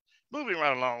worried. Moving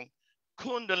right along.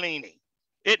 Kundalini.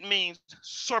 It means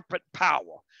serpent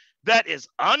power that is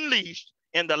unleashed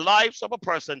in the lives of a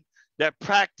person that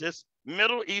practice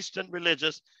Middle Eastern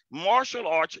religious, martial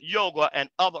arts, yoga, and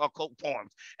other occult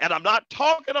forms. And I'm not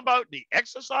talking about the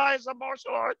exercise of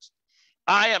martial arts.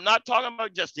 I am not talking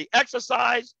about just the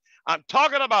exercise. I'm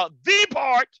talking about the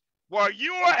part where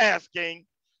you are asking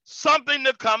something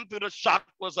to come through the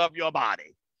chakras of your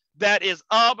body that is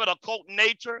of an occult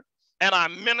nature. And I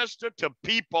minister to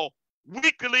people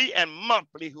weekly and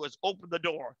monthly who has opened the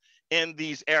door in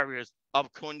these areas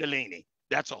of Kundalini.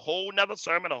 That's a whole nother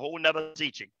sermon, a whole nother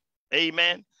teaching.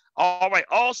 Amen. All right.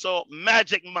 Also,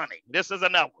 magic money. This is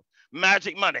another one.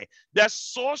 Magic money. That's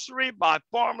sorcery by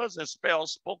formulas and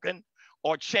spells spoken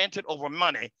or chanted over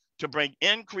money to bring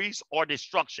increase or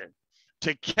destruction.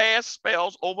 To cast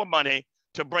spells over money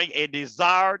to bring a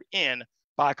desired end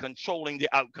by controlling the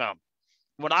outcome.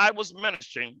 When I was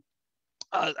ministering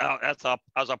as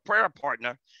a prayer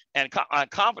partner and a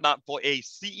confidant for a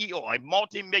CEO, a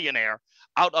multimillionaire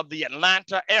out of the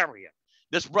Atlanta area,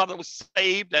 this brother was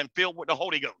saved and filled with the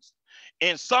Holy Ghost.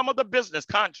 In some of the business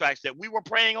contracts that we were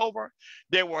praying over,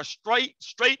 there were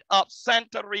straight up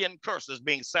Santerian curses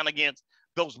being sent against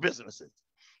those businesses.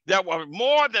 There were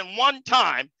more than one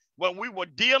time when we were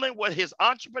dealing with his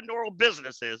entrepreneurial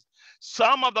businesses,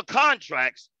 some of the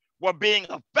contracts were being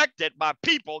affected by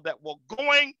people that were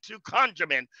going to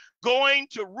conjuremen, going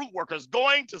to root workers,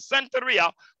 going to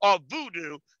Santeria or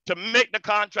voodoo to make the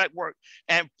contract work.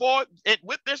 And for it,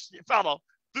 with this fellow,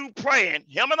 through praying,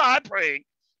 him and I prayed,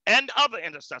 and other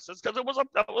intercessors, because it was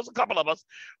a couple of us,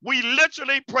 we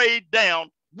literally prayed down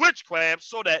witchcraft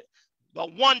so that the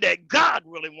one that God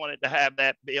really wanted to have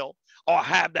that bill or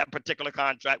have that particular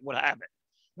contract would have it.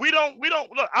 We don't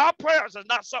look, our prayers is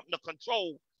not something to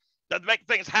control, that make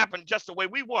things happen just the way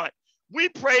we want. We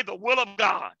pray the will of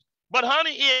God. But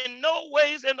honey, in no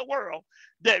ways in the world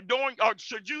that during or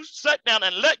should you sit down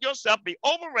and let yourself be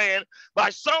overran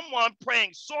by someone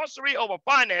praying sorcery over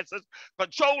finances,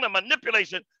 control, and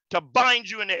manipulation to bind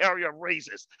you in the area of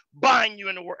raises, bind you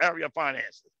in the area of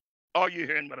finances. Are you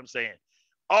hearing what I'm saying?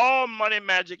 All money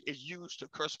magic is used to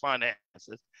curse finances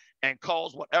and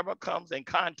cause whatever comes in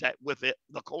contact with it,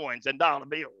 the coins and dollar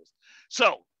bills.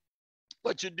 So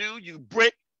what you do, you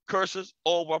break curses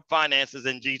over finances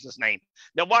in Jesus' name.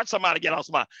 Now watch somebody get off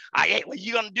somebody. I ain't, well,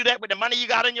 you gonna do that with the money you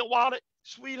got in your wallet?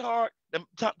 Sweetheart, the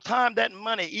time that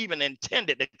money even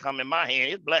intended to come in my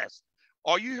hand is blessed.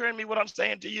 Are you hearing me what I'm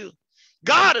saying to you?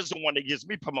 God is the one that gives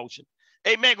me promotion.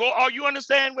 Amen. Are you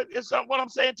understand what I'm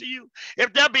saying to you?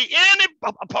 If there be any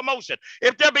promotion,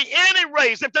 if there be any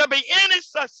raise, if there be any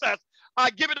success, I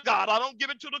give it to God. I don't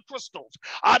give it to the crystals.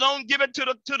 I don't give it to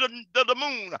the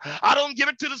moon. I don't give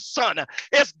it to the sun.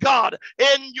 It's God.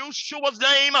 In Yeshua's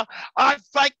name, I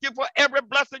thank you for every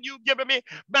blessing you've given me.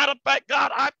 Matter of fact,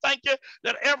 God, I thank you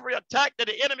that every attack that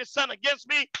the enemy sent against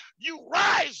me, you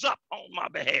rise up on my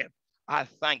behalf. I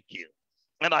thank you.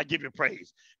 And I give you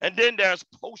praise. And then there's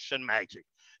potion magic.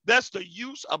 That's the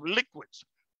use of liquids,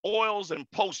 oils, and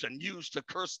potion used to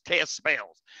cast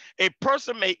spells. A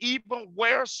person may even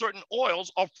wear certain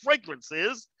oils or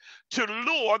fragrances to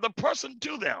lure the person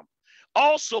to them.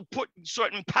 Also put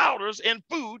certain powders in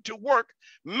food to work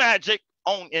magic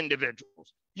on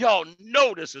individuals. Y'all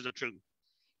know this is the truth.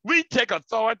 We take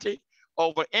authority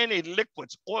over any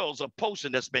liquids, oils, or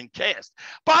potion that's been cast.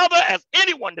 Father, as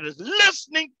anyone that is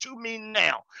listening to me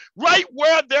now, right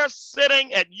where they're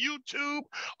sitting at YouTube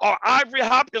or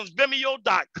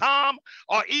IvoryHopkinsVimeo.com,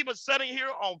 or even sitting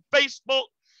here on Facebook,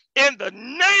 in the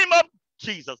name of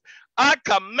Jesus, I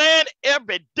command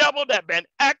every devil that's been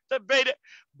activated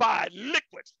by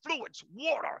liquids, fluids,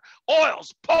 water,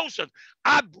 oils, potions,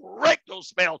 I break those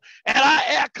spells and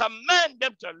I command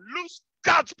them to loose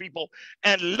God's people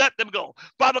and let them go.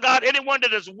 Father God, anyone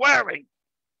that is wearing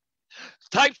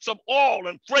types of oil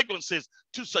and fragrances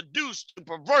to seduce, to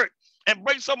pervert, and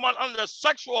bring someone under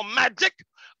sexual magic,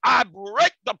 I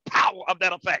break the power of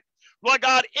that effect. Lord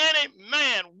God, any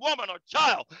man, woman, or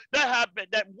child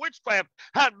that witchcraft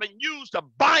has been used to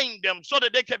bind them so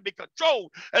that they can be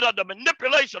controlled and under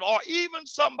manipulation, or even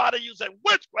somebody using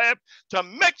witchcraft to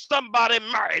make somebody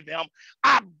marry them,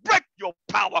 I break your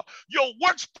power. Your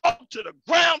works fall to the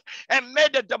ground, and may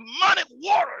the demonic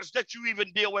waters that you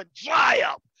even deal with dry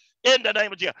up. In the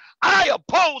name of Jesus, I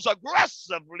oppose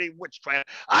aggressively witchcraft.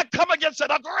 I come against it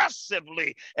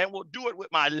aggressively and will do it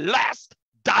with my last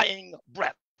dying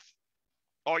breath.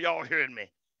 Are y'all hearing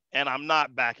me? And I'm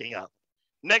not backing up.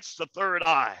 Next, the third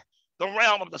eye, the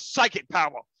realm of the psychic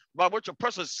power by which a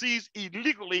person sees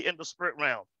illegally in the spirit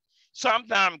realm,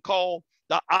 sometimes called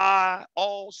the eye,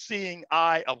 all-seeing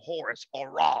eye of Horus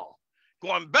or Ra.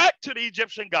 Going back to the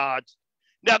Egyptian gods,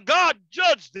 now God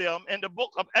judged them in the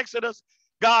book of Exodus.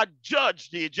 God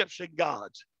judged the Egyptian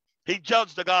gods. He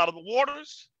judged the god of the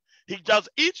waters. He judged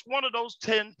each one of those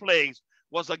 10 plagues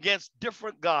was against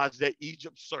different gods that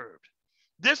Egypt served.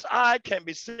 This eye can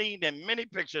be seen in many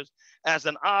pictures as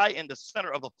an eye in the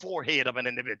center of the forehead of an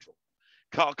individual,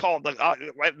 called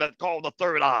the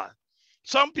third eye.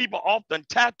 Some people often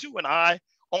tattoo an eye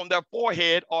on their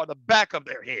forehead or the back of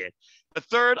their head. The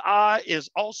third eye is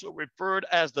also referred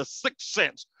as the sixth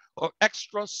sense or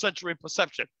extrasensory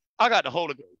perception. I got the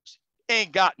Holy Ghost.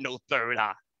 Ain't got no third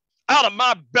eye. Out of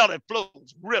my belly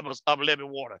flows rivers of living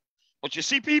water. But you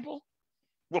see, people,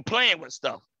 we're playing with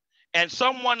stuff. And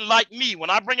someone like me, when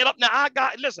I bring it up now,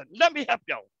 listen, let me help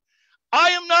y'all. I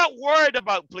am not worried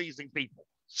about pleasing people.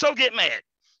 So get mad.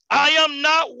 I am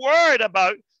not worried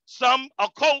about some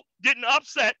occult getting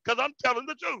upset because I'm telling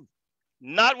the truth.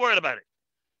 Not worried about it.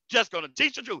 Just going to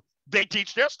teach the truth. They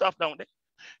teach their stuff, don't they?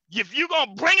 If you're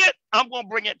going to bring it, I'm going to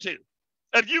bring it too.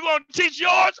 If you're going to teach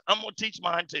yours, I'm going to teach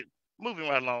mine too. Moving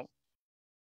right along.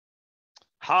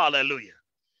 Hallelujah.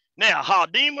 Now, how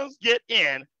demons get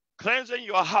in, cleansing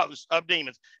your house of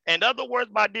demons. In other words,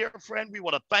 my dear friend, we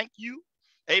want to thank you,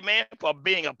 amen, for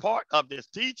being a part of this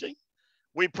teaching.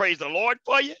 We praise the Lord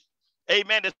for you.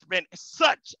 Amen. It's been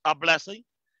such a blessing.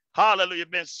 Hallelujah.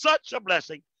 It's been such a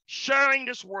blessing sharing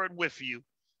this word with you.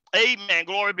 Amen.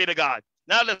 Glory be to God.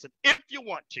 Now, listen, if you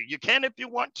want to, you can if you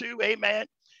want to. Amen.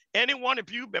 Anyone,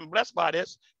 if you've been blessed by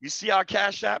this, you see our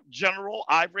Cash App, General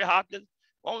Ivory Hopkins.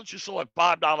 Why don't you sow a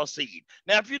 $5 seed?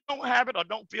 Now, if you don't have it or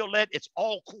don't feel led, it's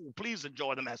all cool. Please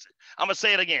enjoy the message. I'm going to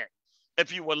say it again.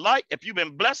 If you've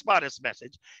been blessed by this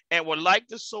message and would like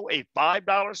to sow a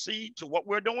 $5 seed to what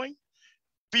we're doing,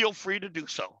 feel free to do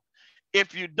so.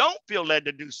 If you don't feel led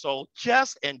to do so,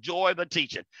 just enjoy the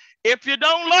teaching. If you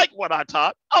don't like what I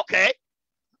taught, okay,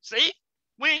 See,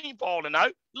 we ain't falling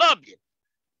out. Love you.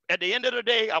 At the end of the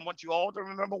day, I want you all to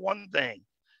remember one thing.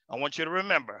 I want you to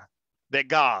remember that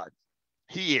God,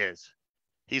 He's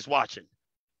watching.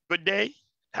 Good day.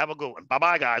 Have a good one.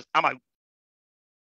 Bye-bye, guys. I'm out.